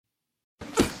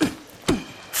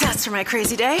Thanks for my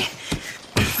crazy day.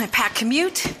 My packed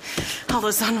commute, all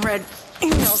those unread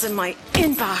emails in my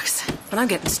inbox. But I'm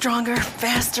getting stronger,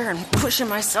 faster, and pushing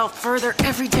myself further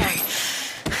every day.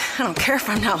 I don't care if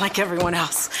I'm not like everyone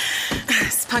else.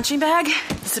 This punching bag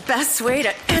is the best way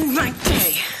to end my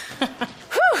day.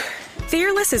 Whew.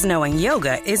 Fearless is knowing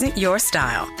yoga isn't your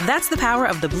style. That's the power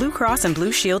of the Blue Cross and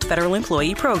Blue Shield Federal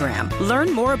Employee Program.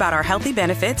 Learn more about our healthy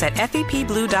benefits at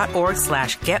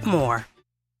fepblue.org/getmore.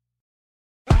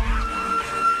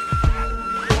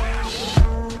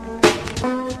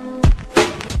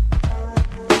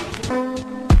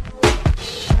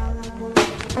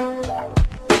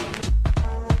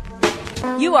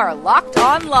 You are Locked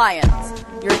On Lions,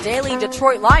 your daily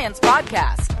Detroit Lions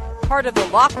podcast, part of the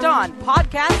Locked On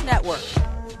Podcast Network,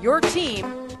 your team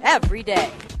every day.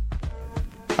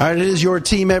 All right, it is your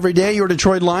team every day, your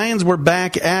Detroit Lions. We're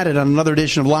back at it on another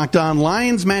edition of Locked On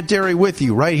Lions. Matt Derry with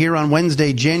you right here on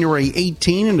Wednesday, January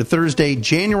 18 into Thursday,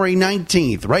 January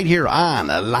 19th, right here on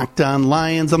Locked On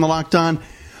Lions on the Locked On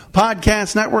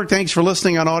Podcast Network. Thanks for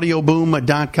listening on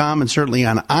audioboom.com and certainly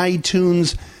on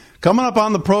iTunes. Coming up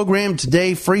on the program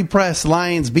today, Free Press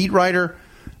Lions beat writer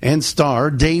and star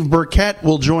Dave Birkett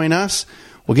will join us.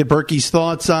 We'll get Berkey's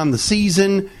thoughts on the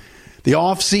season, the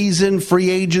offseason, free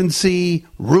agency,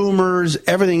 rumors,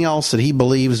 everything else that he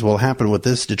believes will happen with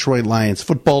this Detroit Lions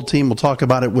football team. We'll talk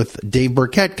about it with Dave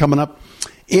Birkett coming up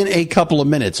in a couple of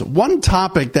minutes. One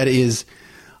topic that is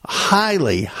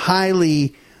highly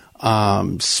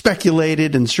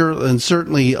speculated and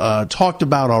certainly talked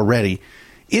about already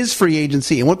is free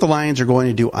agency and what the Lions are going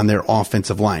to do on their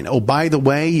offensive line. Oh, by the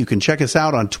way, you can check us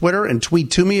out on Twitter and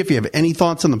tweet to me if you have any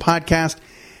thoughts on the podcast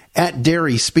at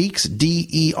Derry Speaks,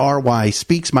 Dery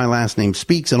Speaks, my last name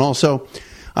Speaks, and also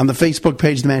on the Facebook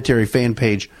page, the Matt Derry fan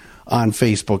page on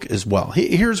Facebook as well.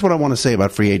 Here's what I want to say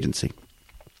about free agency.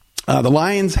 The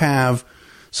Lions have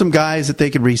some guys that they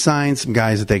can re-sign, some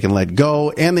guys that they can let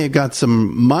go, and they've got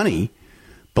some money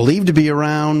believed to be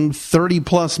around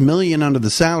 $30+ million under the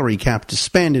salary cap to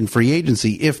spend in free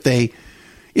agency if they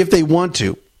want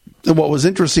to. And what was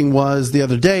interesting was the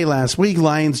other day, last week,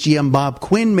 Lions GM Bob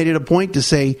Quinn made it a point to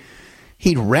say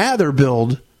he'd rather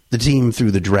build the team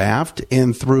through the draft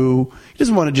and he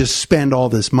doesn't want to just spend all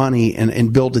this money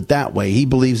and build it that way. He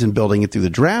believes in building it through the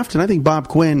draft, and I think Bob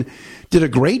Quinn did a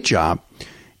great job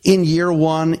in year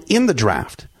one in the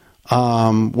draft.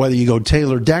 Whether you go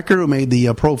Taylor Decker, who made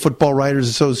the Pro Football Writers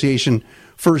Association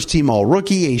first-team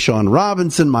All-Rookie, A'Shawn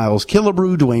Robinson, Miles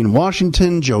Killebrew, Dwayne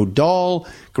Washington, Joe Dahl,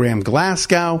 Graham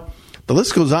Glasgow. The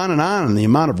list goes on in the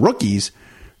amount of rookies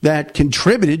that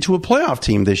contributed to a playoff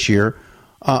team this year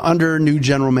under new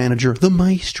general manager, the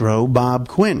maestro, Bob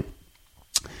Quinn.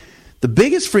 The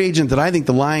biggest free agent that I think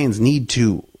the Lions need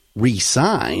to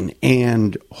re-sign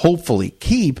and hopefully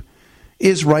keep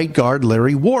is right guard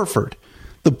Larry Warford.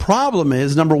 The problem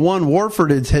is, number one,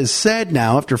 Warford has said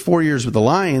now, after 4 years with the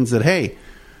Lions, that, hey,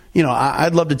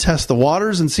 I'd love to test the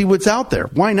waters and see what's out there.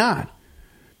 Why not?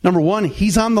 Number one,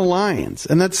 he's on the Lions.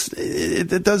 And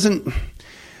it doesn't,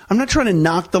 I'm not trying to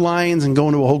knock the Lions and go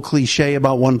into a whole cliche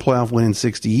about one playoff win in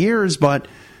 60 years, but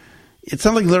it's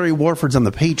not like Larry Warford's on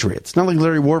the Patriots. It's not like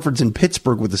Larry Warford's in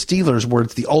Pittsburgh with the Steelers where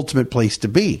it's the ultimate place to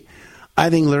be. I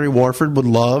think Larry Warford would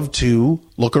love to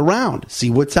look around,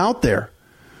 see what's out there.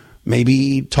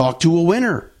 Maybe talk to a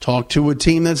winner, talk to a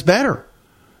team that's better.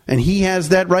 And he has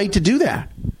that right to do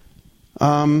that.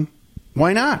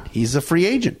 Why not? He's a free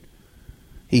agent.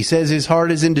 He says his heart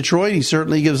is in Detroit. He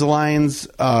certainly gives the Lions,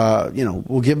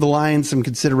 will give the Lions some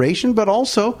consideration. But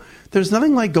also, there's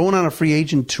nothing like going on a free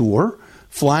agent tour,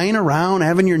 flying around,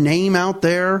 having your name out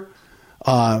there,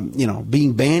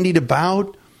 being bandied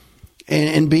about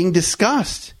and being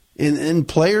discussed. And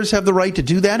players have the right to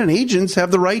do that, and agents have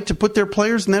the right to put their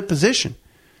players in that position.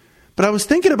 But I was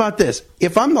thinking about this.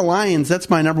 If I'm the Lions,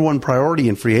 that's my number one priority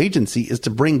in free agency, is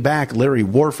to bring back Larry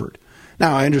Warford.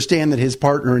 Now, I understand that his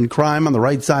partner in crime on the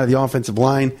right side of the offensive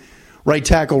line, right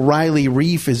tackle Riley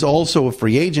Reiff, is also a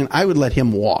free agent. I would let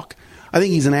him walk. I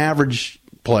think he's an average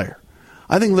player.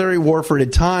 I think Larry Warford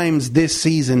at times this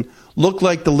season looked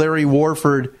like the Larry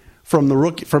Warford from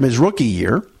his rookie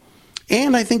year.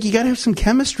 And I think you got to have some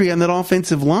chemistry on that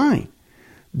offensive line.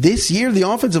 This year, the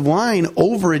offensive line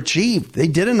overachieved. They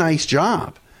did a nice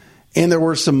job. And there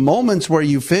were some moments where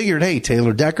you figured, hey,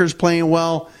 Taylor Decker's playing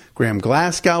well. Graham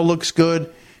Glasgow looks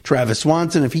good. Travis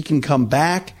Swanson, if he can come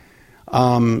back.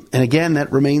 And again,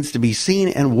 that remains to be seen.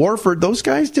 And Warford, those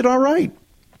guys did all right.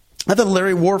 I thought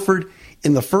Larry Warford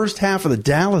in the first half of the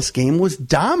Dallas game was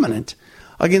dominant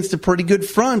against a pretty good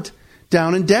front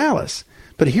down in Dallas.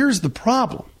 But here's the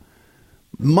problem.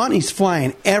 Money's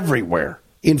flying everywhere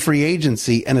in free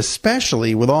agency, and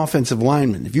especially with offensive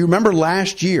linemen. If you remember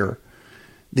last year,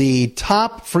 the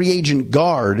top free agent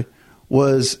guard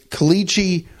was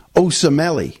Kelechi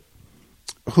Osemele,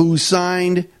 who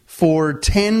signed for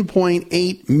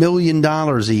 $10.8 million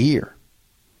a year.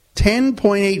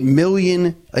 $10.8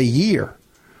 million a year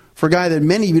for a guy that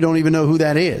many of you don't even know who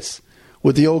that is,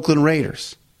 with the Oakland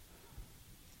Raiders.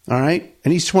 All right?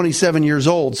 And he's 27 years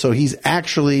old, so he's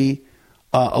actually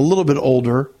a little bit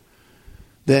older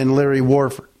than Larry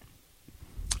Warford.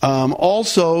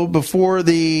 Also, before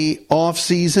the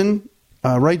offseason,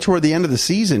 right toward the end of the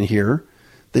season here,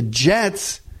 the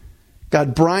Jets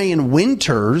got Brian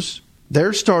Winters,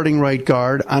 their starting right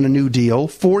guard, on a new deal,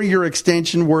 4-year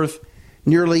extension worth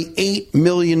nearly $8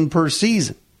 million per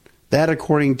season. That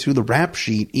according to the rap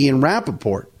sheet, Ian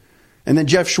Rappaport. And then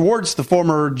Jeff Schwartz, the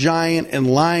former Giant and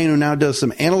Lion who now does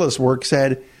some analyst work,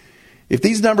 said, if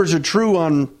these numbers are true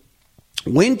on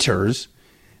Winters,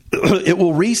 it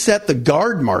will reset the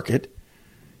guard market.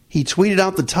 He tweeted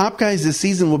out the top guys this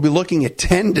season will be looking at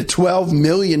 $10 to $12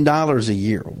 million a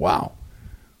year. Wow.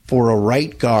 For a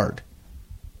right guard.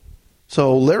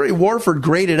 So Larry Warford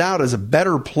graded out as a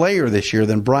better player this year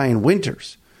than Brian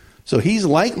Winters. So he's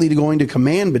likely going to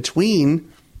command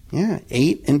between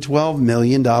 $8 and $12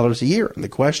 million a year. And the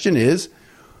question is,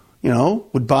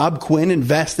 would Bob Quinn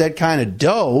invest that kind of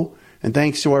dough? And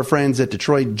thanks to our friends at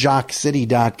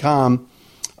DetroitJockCity.com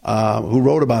who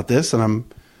wrote about this, and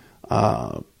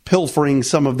I'm pilfering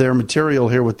some of their material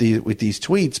here with these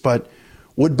tweets, but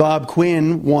would Bob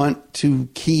Quinn want to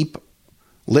keep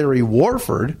Larry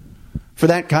Warford for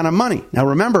that kind of money? Now,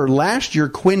 remember, last year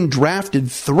Quinn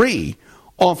drafted 3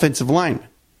 offensive linemen.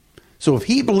 So if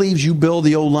he believes you build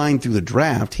the O-line through the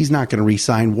draft, he's not going to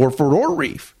re-sign Warford or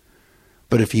Reif.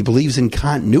 But if he believes in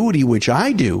continuity, which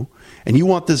I do, and you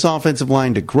want this offensive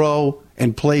line to grow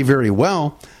and play very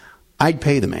well, I'd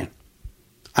pay the man.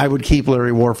 I would keep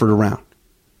Larry Warford around.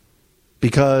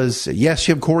 Because, yes,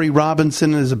 you have Corey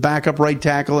Robinson as a backup right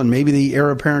tackle and maybe the heir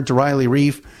apparent to Riley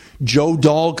Reif. Joe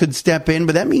Dahl could step in,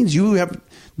 but that means you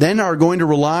are going to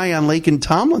rely on Laken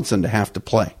Tomlinson to have to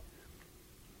play.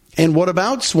 And what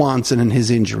about Swanson and his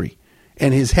injury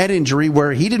and his head injury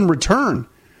where he didn't return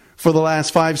for the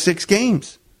last 5-6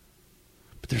 games?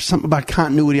 But there's something about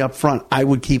continuity up front. I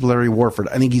would keep Larry Warford.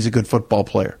 I think he's a good football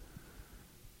player.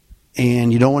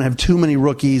 And you don't want to have too many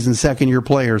rookies and second-year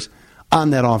players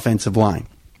on that offensive line.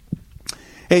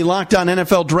 Hey, Locked On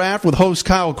NFL Draft with host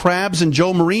Kyle Krabs and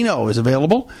Joe Marino is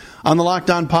available on the Locked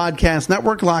On Podcast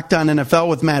Network. Locked On NFL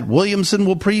with Matt Williamson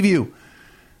will preview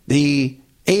the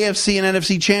AFC and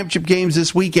NFC Championship games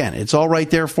this weekend. It's all right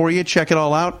there for you. Check it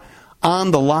all out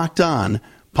on the Locked On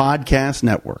Podcast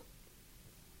Network.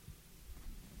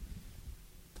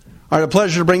 All right, a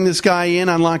pleasure to bring this guy in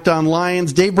on Locked On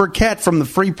Lions. Dave Burkett from the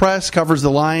Free Press covers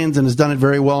the Lions and has done it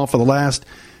very well for the last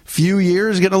few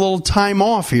years. Getting a little time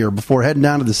off here before heading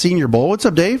down to the Senior Bowl. What's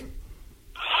up, Dave?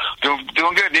 Doing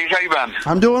good, Dave. How you been?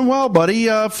 I'm doing well, buddy.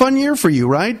 Fun year for you,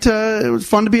 right? It was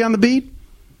fun to be on the beat?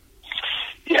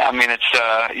 Yeah, I mean, it's,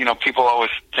 people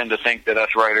always tend to think that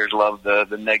us writers love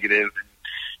the negative,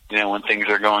 when things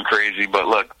are going crazy. But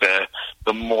look,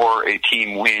 the more a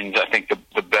team wins, I think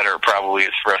the better it probably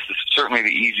is for us. Certainly the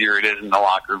easier it is in the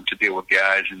locker room to deal with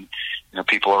guys and,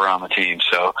 people around the team.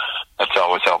 So that's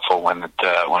always helpful when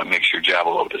it makes your job a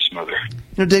little bit smoother.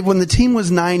 Dave, when the team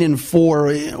was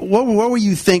 9-4, what were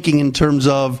you thinking in terms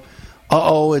of,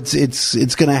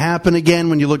 it's going to happen again?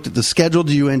 When you looked at the schedule,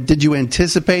 did you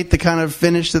anticipate the kind of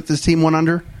finish that this team went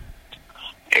under?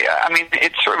 Yeah, I mean,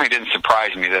 it certainly didn't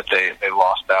surprise me that they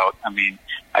lost out. I mean,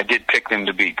 I did pick them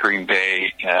to beat Green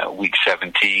Bay week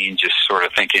 17, just sort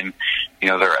of thinking,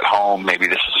 they're at home. Maybe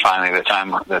this is finally the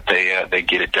time that they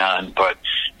get it done. But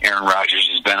Aaron Rodgers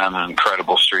has been on an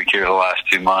incredible streak here the last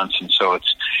 2 months, and so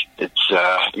it's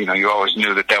you always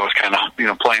knew that was kind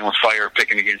of playing with fire,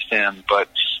 picking against him. But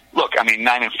look, I mean,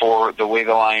 9-4, the way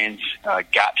the Lions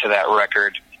got to that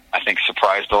record, I think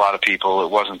surprised a lot of people.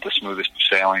 It wasn't the smoothest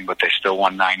sailing, but they still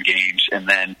won 9 games. And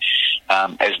then,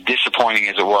 as disappointing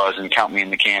as it was, and count me in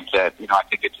the camp that, I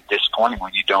think it's disappointing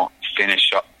when you don't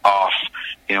finish off,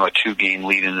 a 2-game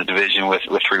lead in the division with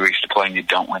 3 weeks to play and you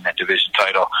don't win that division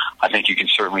title. I think you can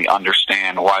certainly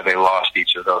understand why they lost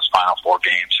each of those final 4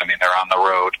 games. I mean, they're on the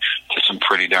road to some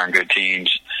pretty darn good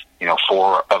teams.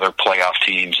 4 other playoff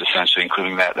teams, essentially,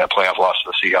 including that playoff loss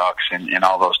to the Seahawks, and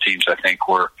all those teams, I think,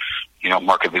 were,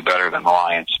 markedly better than the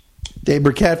Lions. Dave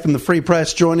Burkett from the Free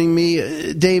Press joining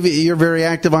me. Dave, you're very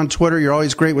active on Twitter. You're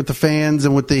always great with the fans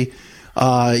and with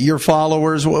your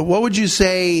followers. What would you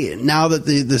say now that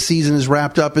the season is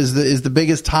wrapped up is the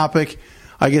biggest topic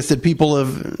I guess, that people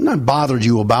have not bothered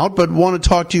you about, but want to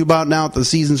talk to you about now that the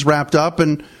season's wrapped up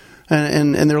and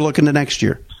they're looking to next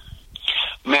year?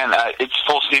 Man, it's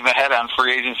full steam ahead on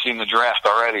free agency and the draft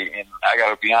already, and I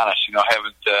got to be honest,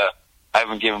 I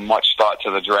haven't given much thought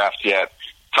to the draft yet.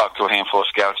 Talked to a handful of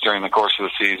scouts during the course of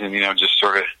the season, just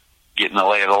sort of getting the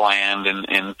lay of the land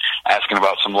and asking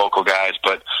about some local guys.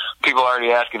 But people are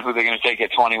already asking who they're going to take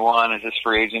at 21. Is this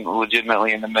free agent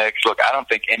legitimately in the mix? Look, I don't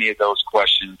think any of those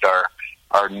questions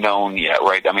are known yet,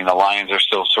 right? I mean, the Lions are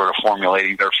still sort of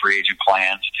formulating their free agent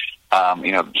plans.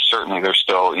 Certainly they're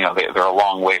still, they're a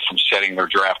long way from setting their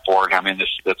draft board. I mean,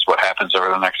 that's what happens over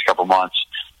the next couple months.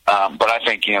 But I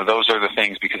think, those are the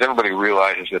things, because everybody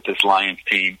realizes that this Lions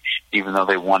team, even though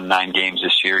they won 9 games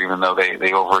this year, even though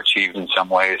they overachieved in some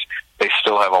ways, they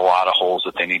still have a lot of holes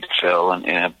that they need to fill and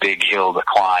a big hill to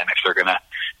climb if they're going to,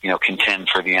 contend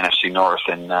for the NFC North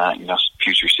in,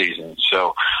 future seasons.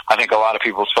 So I think a lot of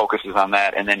people's focus is on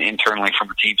that. And then internally from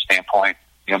a team standpoint,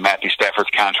 Matthew Stafford's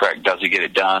contract, does he get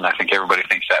it done? I think everybody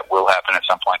thinks that will happen at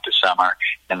some point this summer.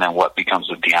 And then what becomes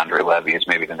of DeAndre Levy is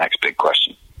maybe the next big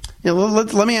question. Yeah,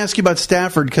 let me ask you about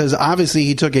Stafford, because obviously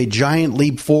he took a giant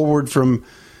leap forward from,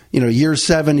 year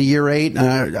 7 to year 8.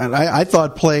 I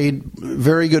thought played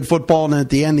very good football, and at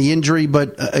the end, the injury.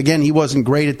 But again, he wasn't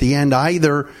great at the end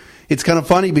either. It's kind of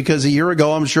funny because a year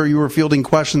ago, I'm sure you were fielding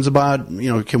questions about,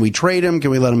 can we trade him?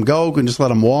 Can we let him go? Can we just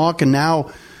let him walk? And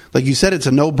now, like you said, it's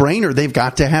a no-brainer. They've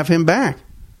got to have him back.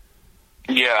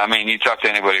 Yeah, I mean, you talk to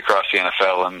anybody across the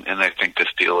NFL, and they think this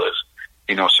deal is,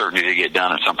 certainty to get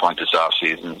done at some point this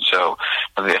offseason. So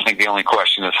I think the only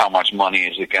question is how much money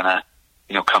is it going to,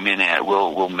 come in at?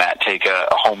 Will Matt take a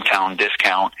hometown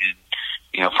discount?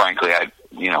 And, frankly, I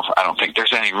don't think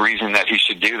there's any reason that he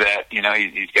should do that.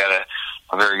 He's got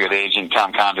a very good agent,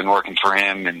 Tom Condon, working for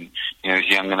him, and, he's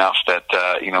young enough that,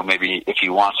 maybe if he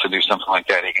wants to do something like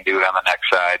that, he can do it on the next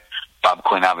side. Bob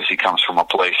Quinn obviously comes from a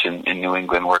place in New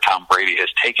England where Tom Brady has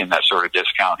taken that sort of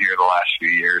discount here the last few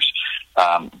years.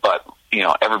 But,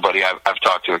 everybody I've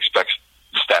talked to expects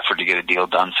Stafford to get a deal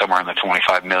done somewhere in the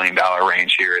 $25 million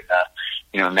range here in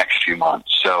the, next few months.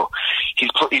 So he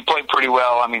played pretty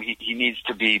well. I mean, he needs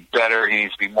to be better. He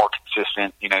needs to be more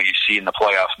consistent. You see in the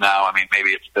playoffs now, I mean,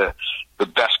 maybe it's the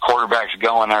best quarterbacks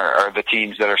going are the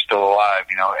teams that are still alive.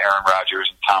 Aaron Rodgers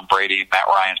and Tom Brady. Matt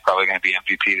Ryan's probably going to be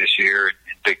MVP this year,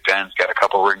 and Big Ben's got a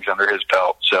couple rings under his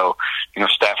belt. So,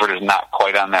 Stafford is not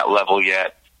quite on that level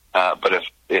yet. But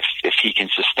if he can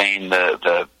sustain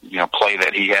the play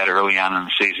that he had early on in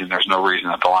the season, there's no reason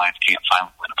that the Lions can't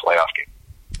finally win a playoff game.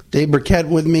 Dave Burkett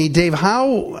with me. Dave,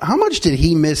 how much did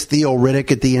he miss Theo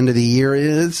Riddick at the end of the year?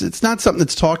 It's not something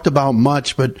that's talked about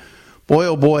much, but boy,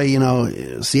 oh boy,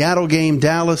 Seattle game,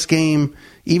 Dallas game,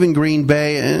 even Green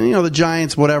Bay, and the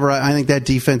Giants, whatever. I think that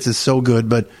defense is so good,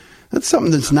 but that's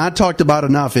something that's not talked about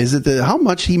enough. Is it how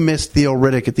much he missed Theo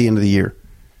Riddick at the end of the year?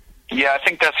 Yeah, I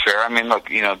think that's fair. I mean, look,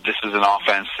 this is an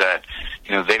offense that,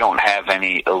 they don't have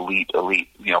any elite,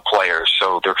 players,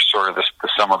 so they're sort of the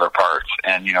sum of their parts.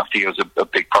 And, Theo's a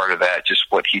big part of that, just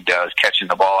what he does, catching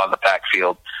the ball out of the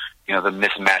backfield, the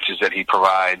mismatches that he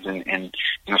provides, and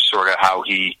sort of how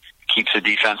he keeps the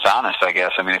defense honest, I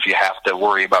guess. I mean, if you have to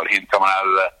worry about him coming out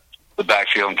of the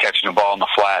backfield and catching the ball in the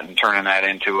flat and turning that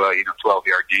into a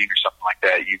 12-yard gain or something like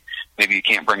that, maybe you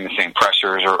can't bring the same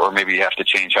pressures, or maybe you have to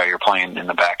change how you're playing in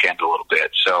the back end a little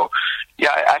bit. So, yeah,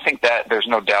 I think that there's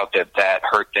no doubt that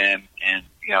hurt them, and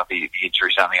the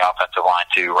injuries on the offensive line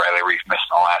too. Riley Reef missed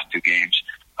in the last 2 games.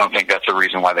 I don't think that's the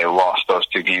reason why they lost those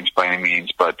 2 games by any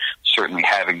means, but certainly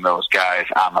having those guys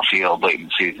on the field late in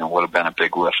the season would have been a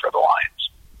big lift for the Lions.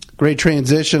 Great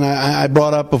transition. I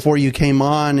brought up before you came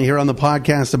on here on the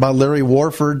podcast about Larry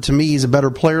Warford. To me, he's a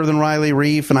better player than Riley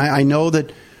Reef, and I know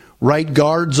that right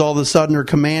guards all of a sudden are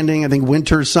commanding. I think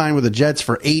Winters signed with the Jets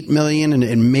for $8 million,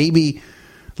 and maybe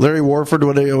Larry Warford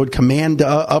would command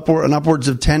upwards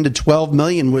of $10 to $12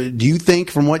 million. Do you think,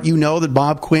 from what you know, that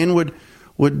Bob Quinn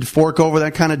would fork over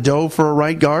that kind of dough for a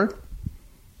right guard?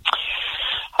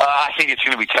 I think it's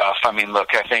going to be tough. I mean,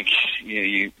 look, I think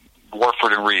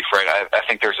Warford and Reef, right? I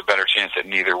think there's a better chance that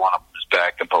neither one of them is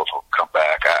back than both will come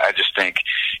back. I just think,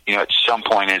 at some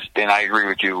point and I agree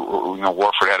with you,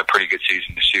 Warford had a pretty good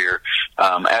season this year.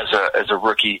 As a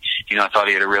rookie, I thought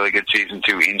he had a really good season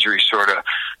too. Injuries sort of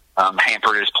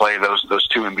hampered his play those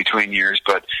 2 in between years,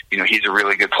 but he's a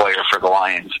really good player for the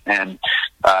Lions, and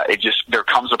there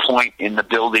comes a point in the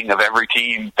building of every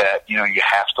team that you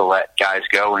have to let guys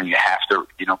go, and you have to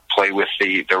play with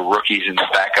the rookies and the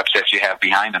backups that you have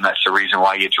behind them. That's the reason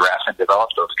why you draft and develop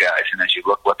those guys. And as you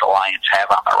look what the Lions have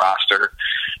on the roster,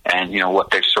 and what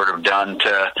they've sort of done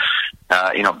to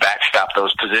backstop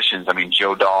those positions. I mean,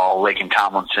 Joe Dahl, Laken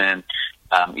Tomlinson,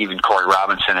 even Corey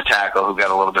Robinson, a tackle who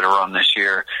got a little bit of run this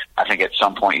year. I think at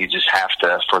some point you just have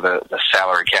to, for the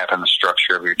salary cap and the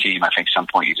structure of your team, I think at some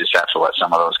point you just have to let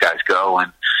some of those guys go.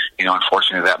 And,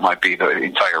 unfortunately that might be the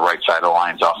entire right side of the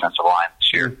Lions offensive line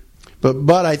this year.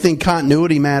 But I think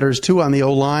continuity matters too on the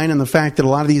O-line, and the fact that a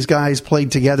lot of these guys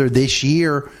played together this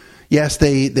year. Yes,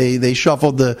 they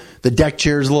shuffled the deck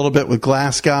chairs a little bit with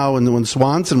Glasgow and when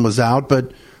Swanson was out,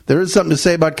 but there is something to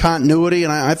say about continuity,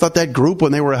 and I thought that group,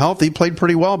 when they were healthy, played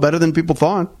pretty well, better than people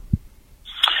thought.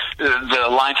 The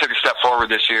line took a step forward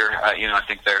this year. I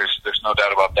think there's no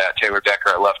doubt about that. Taylor Decker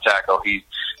at left tackle,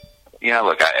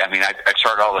 I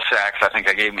chart all the sacks. I think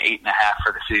I gave him 8.5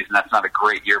 for the season. That's not a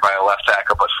great year by a left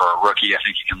tackle, but for a rookie, I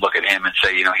think you can look at him and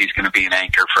say, he's going to be an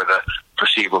anchor for the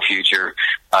foreseeable future.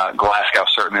 Glasgow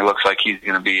certainly looks like he's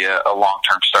going to be a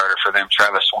long-term starter for them.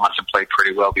 Travis Swanson played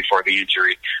pretty well before the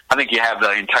injury. I think you have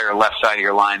the entire left side of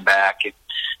your line back. And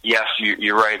yes,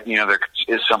 you're right. There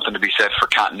is something to be said for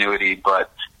continuity,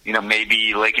 but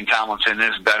maybe Laken Tomlinson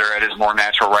is better at his more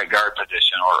natural right guard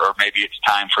position, or maybe it's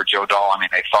time for Joe Dahl.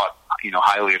 They thought,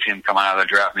 highly of him coming out of the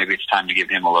draft. Maybe it's time to give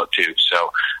him a look too.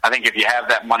 So I think if you have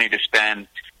that money to spend,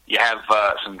 you have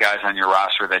some guys on your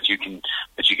roster that you can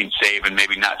save and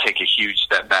maybe not take a huge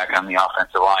step back on the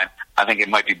offensive line. I think it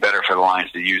might be better for the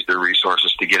Lions to use their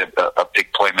resources to get a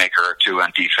big playmaker or two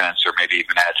on defense, or maybe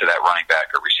even add to that running back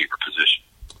or receiver position.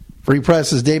 Free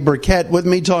Press is Dave Burkett with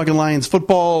me, talking Lions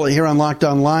football here on Locked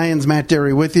On Lions. Matt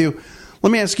Derry with you.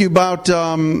 Let me ask you about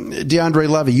DeAndre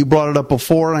Levy. You brought it up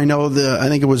before, and I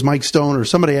think it was Mike Stone or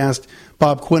somebody asked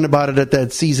Bob Quinn about it at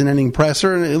that season-ending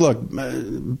presser. And look,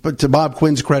 but to Bob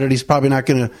Quinn's credit, he's probably not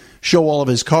going to show all of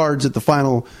his cards at the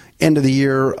final end of the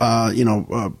year,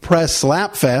 press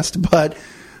slap fest. But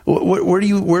where do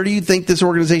you think this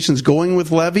organization's going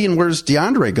with Levy, and where's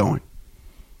DeAndre going?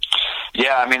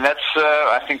 Yeah, that's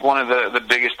I think one of the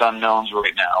biggest unknowns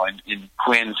right now. And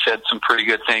Quinn said some pretty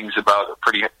good things about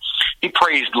he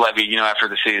praised Levy, after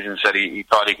the season, said he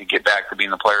thought he could get back to being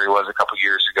the player he was a couple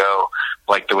years ago,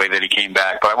 liked the way that he came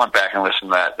back. But I went back and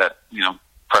listened to that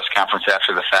press conference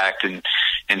after the fact, and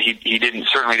he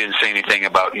certainly didn't say anything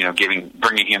about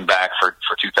bringing him back for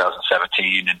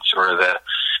 2017 and sort of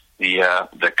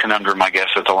the conundrum, I guess,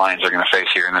 that the Lions are going to face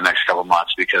here in the next couple of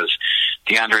months, because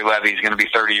DeAndre Levy is going to be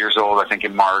 30 years old, I think,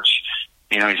 in March.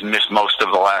 He's missed most of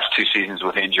the last two seasons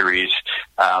with injuries.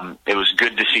 It was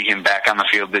good to see him back on the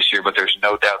field this year, but there's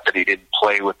no doubt that he didn't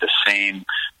play with the same,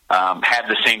 had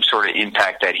the same sort of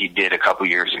impact that he did a couple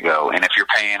years ago. And if you're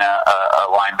paying a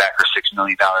linebacker $6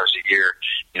 million a year,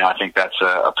 I think that's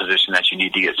a position that you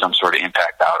need to get some sort of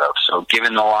impact out of. So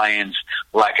given the Lions'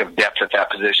 lack of depth at that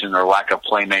position or lack of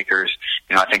playmakers,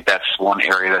 I think that's one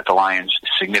area that the Lions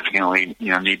significantly,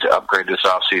 need to upgrade this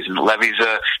offseason. Levy's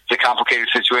it's a complicated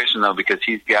situation, though, because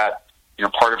he's got,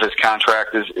 part of his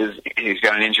contract is he's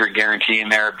got an injury guarantee in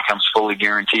there. It becomes fully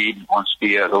guaranteed once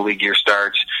the league year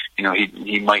starts.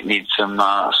 He might need some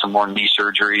more knee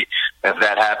surgery. If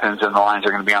that happens, then the Lions are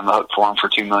going to be on the hook for him for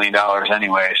 $2 million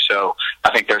anyway. So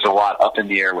I think there's a lot up in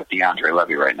the air with DeAndre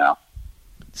Levy right now.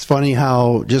 It's funny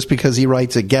how just because he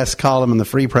writes a guest column in the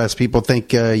Free Press, people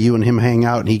think you and him hang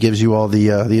out and he gives you all the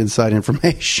inside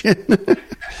information.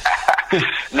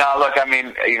 No, look,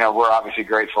 we're obviously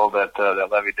grateful that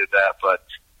Levy did that, but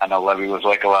I know Levy was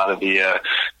like a lot of these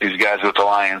guys with the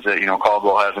Lions that,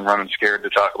 Caldwell has them running scared to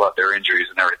talk about their injuries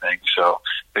and everything. So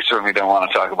they certainly don't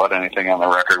want to talk about anything on the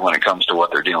record when it comes to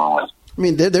what they're dealing with.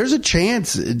 There's a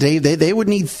chance, Dave. They would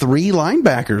need 3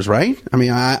 linebackers, right?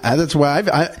 That's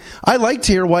why I like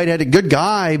Tahir Whitehead, a good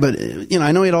guy, but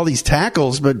I know he had all these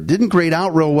tackles, but didn't grade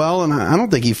out real well, and I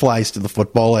don't think he flies to the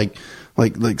football like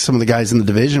some of the guys in the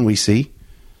division we see.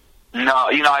 No,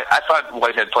 I thought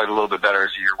Whitehead played a little bit better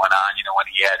as the year went on. When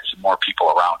he had some more people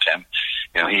around him,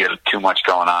 he had too much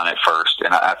going on at first,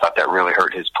 and I thought that really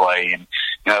hurt his play, and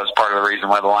that was part of the reason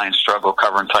why the Lions struggled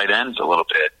covering tight ends a little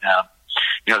bit.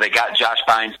 They got Josh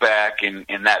Bynes back, and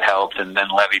that helped, and then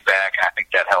Levy back, and I think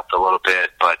that helped a little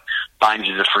bit. But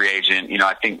Bynes is a free agent.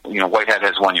 I think, Whitehead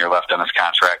has 1 year left on his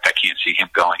contract. I can't see him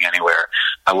going anywhere.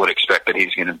 I would expect that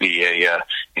he's going to be a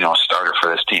starter for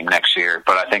this team next year.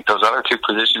 But I think those other 2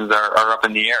 positions are up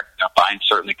in the air. Bynes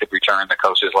certainly could return. The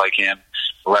coaches like him.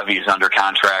 Levy is under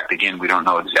contract. Again, we don't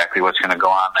know exactly what's going to go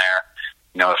on there.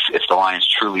 If the Lions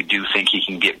truly do think he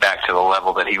can get back to the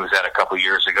level that he was at a couple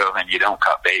years ago, then you don't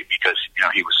cut bait because,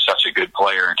 he was such a good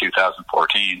player in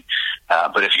 2014.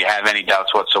 But if you have any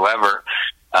doubts whatsoever,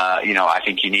 I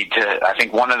think you need to. I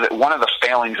think one of the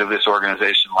failings of this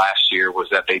organization last year was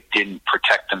that they didn't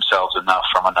protect themselves enough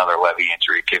from another Levy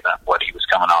injury, given what he was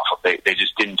coming off of. They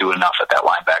just didn't do enough at that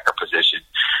linebacker position,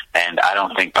 and I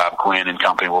don't think Bob Quinn and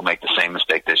company will make the same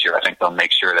mistake this year. I think they'll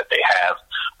make sure that they have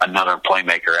another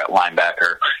playmaker at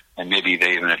linebacker, and maybe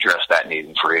they even address that need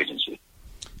in free agency.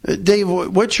 Dave,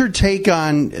 what's your take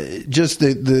on just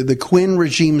the Quinn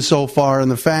regime so far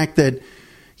and the fact that,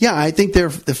 yeah, I think the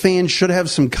fans should have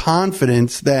some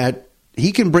confidence that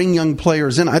he can bring young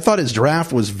players in. I thought his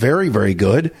draft was very, very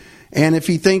good. And if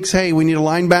he thinks, hey, we need a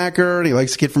linebacker, and he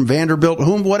likes to get from Vanderbilt,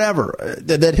 whatever,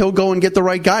 that he'll go and get the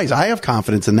right guys. I have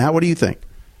confidence in that. What do you think?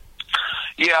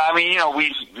 Yeah, I mean,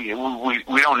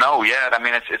 we don't know yet. I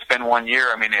mean, it's been 1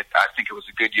 year. I mean, I think it was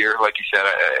a good year, like you said.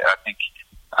 I think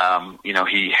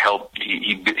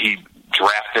he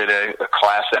drafted a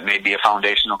class that may be a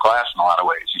foundational class in a lot of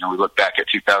ways. We look back at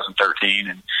 2013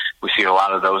 and we see a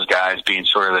lot of those guys being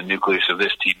sort of the nucleus of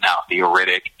this team now. Theo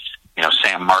Riddick,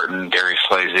 Sam Martin, Darius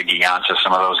Slay, Ziggy Ansah,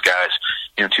 some of those guys.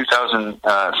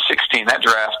 2016, that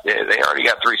draft, they already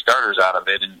got 3 starters out of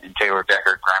it, in Taylor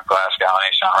Decker, Graham Glasgow,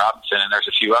 and Ashawn Robinson, and there's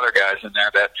a few other guys in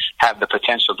there that have the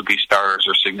potential to be starters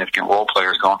or significant role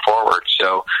players going forward.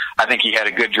 So I think he had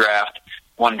a good draft.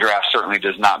 One draft certainly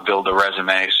does not build a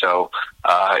resume, so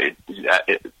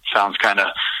it sounds kind of,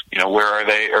 where are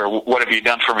they, or what have you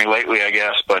done for me lately, I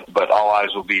guess, but all eyes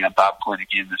will be on Bob Quinn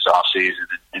again this offseason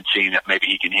and seeing if maybe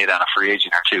he can hit on a free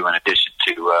agent or two in addition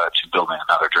to building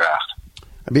another draft.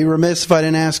 I'd be remiss if I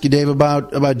didn't ask you, Dave,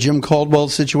 about Jim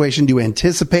Caldwell's situation. Do you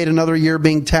anticipate another year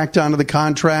being tacked onto the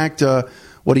contract?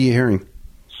 What are you hearing?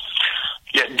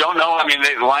 Yeah, don't know. I mean,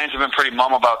 the Lions have been pretty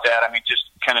mum about that. I mean, just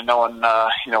kind of knowing,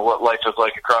 what life is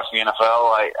like across the NFL,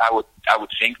 I would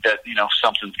think that,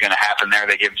 something's going to happen there.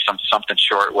 They give him something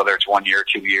short, whether it's 1 year,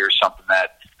 2 years, something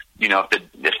that,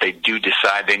 if they do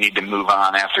decide they need to move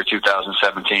on after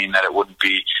 2017, that it wouldn't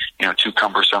be, too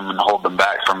cumbersome and hold them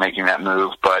back from making that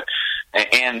move. But,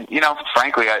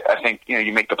 frankly, I think,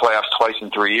 you make the playoffs twice in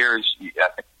 3 years, I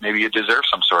think maybe you deserve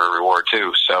some sort of reward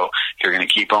too. So if you're going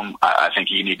to keep them, I think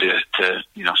you need to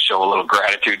show a little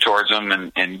gratitude towards them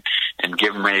and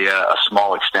give them a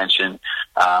small extension.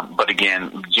 But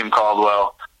again, Jim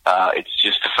Caldwell, it's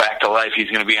just a fact of life. He's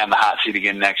going to be on the hot seat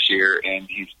again next year, and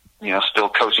he's still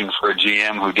coaching for a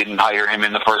GM who didn't hire him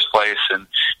in the first place. And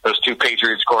those 2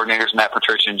 Patriots coordinators, Matt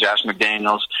Patricia and Josh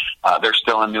McDaniels, they're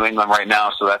still in New England right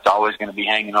now, so that's always going to be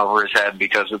hanging over his head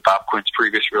because of Bob Quinn's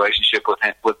previous relationship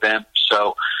with them.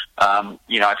 So,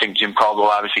 I think Jim Caldwell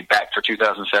obviously back for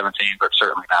 2017, but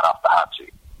certainly not off the hot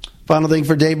seat. Final thing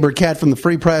for Dave Birkett from the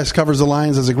Free Press, covers the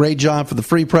Lions, does a great job for the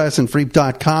Free Press and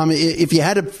Freep.com. If you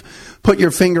had to put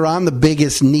your finger on the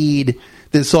biggest need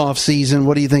this offseason,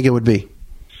 what do you think it would be?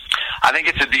 I think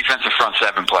it's a defensive front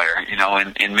 7 player,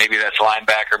 and maybe that's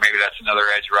linebacker, maybe that's another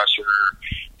edge rusher,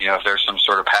 if there's some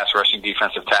sort of pass rushing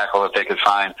defensive tackle that they could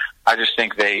find. I just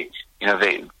think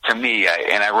to me,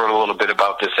 I wrote a little bit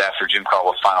about this after Jim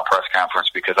Caldwell's final press conference,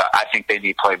 because I think they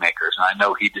need playmakers, and I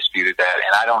know he disputed that.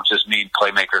 And I don't just mean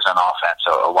playmakers on offense,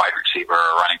 a wide receiver or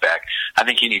a running back. I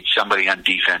think you need somebody on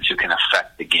defense who can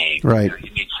affect the game. Right.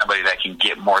 You need somebody that can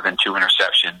get more than 2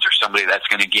 interceptions, or somebody that's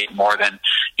going to get more than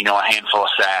a handful of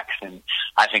sacks. And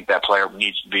I think that player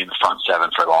needs to be in the front 7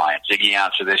 for the Lions. Ziggy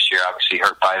Ansah this year, obviously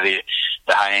hurt by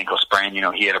the high ankle sprain.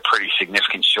 He had a pretty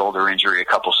significant shoulder injury a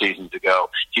couple seasons ago.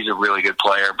 He's a really good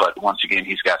player, but once again,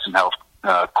 he's got some health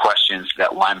questions.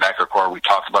 That linebacker core, we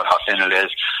talked about how thin it is.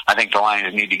 I think the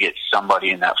Lions need to get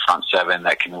somebody in that front 7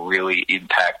 that can really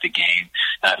impact the game.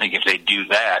 And I think if they do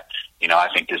that, I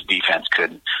think this defense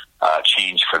could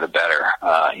change for the better.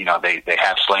 They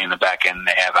have Slay in the back end, and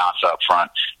they have Ansah up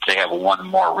front. If they have one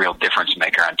more real difference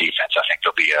maker on defense, I think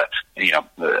they'll be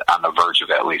on the verge of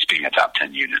at least being a top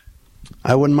 10 unit.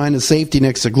 I wouldn't mind a safety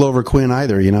next to Glover Quinn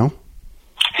either, And you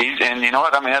know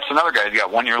what? I mean, that's another guy. He's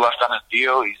got 1 year left on his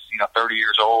deal. He's 30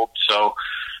 years old. So,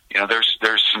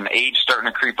 there's some age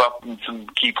starting to creep up in some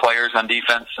key players on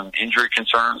defense, some injury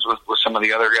concerns with some of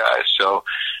the other guys. So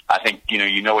I think,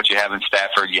 you know what you have in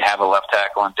Stafford. You have a left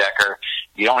tackle in Decker.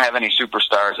 You don't have any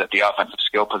superstars at the offensive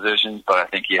skill positions, but I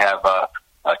think you have a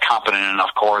competent enough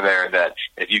core there that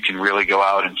if you can really go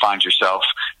out and find yourself,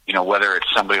 whether it's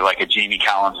somebody like a Jamie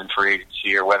Collins in free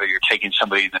agency or whether you're taking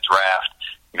somebody in the draft,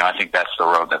 I think that's the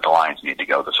road that the Lions need to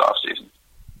go this offseason.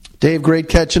 Dave, great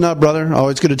catching up, brother.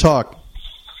 Always good to talk.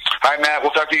 All right, Matt.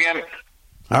 We'll talk to you again.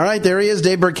 All right, there he is,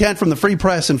 Dave Birkett from the Free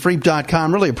Press and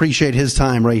Freep.com. Really appreciate his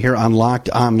time right here on Locked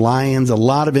on Lions. A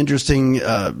lot of interesting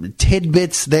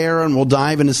tidbits there, and we'll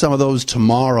dive into some of those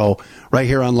tomorrow right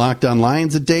here on Locked on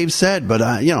Lions that Dave said. But,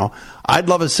 I'd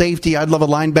love a safety. I'd love a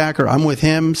linebacker. I'm with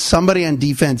him. Somebody on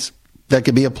defense that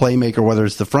could be a playmaker, whether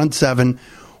it's the front 7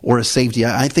 or a safety.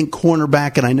 I think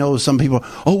cornerback, and I know some people,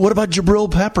 what about Jabril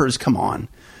Peppers? Come on.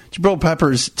 Jabril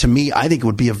Peppers, to me, I think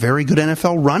would be a very good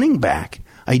NFL running back.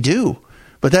 I do.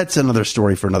 But that's another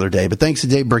story for another day. But thanks to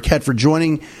Dave Burkett for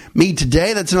joining me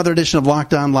today. That's another edition of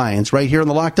Locked On Lions right here on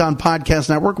the Locked On Podcast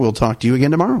Network. We'll talk to you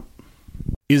again tomorrow.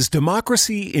 Is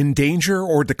democracy in danger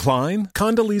or decline?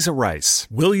 Condoleezza Rice,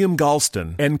 William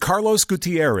Galston, and Carlos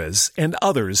Gutierrez and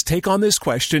others take on this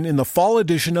question in the fall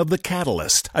edition of The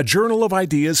Catalyst, a journal of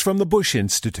ideas from the Bush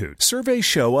Institute. Surveys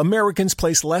show Americans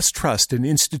place less trust in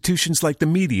institutions like the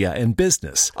media and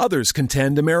business. Others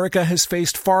contend America has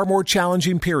faced far more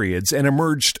challenging periods and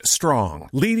emerged strong.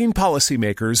 Leading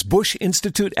policymakers, Bush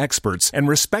Institute experts, and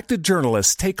respected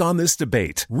journalists take on this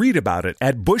debate. Read about it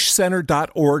at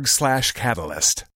bushcenter.org/catalyst.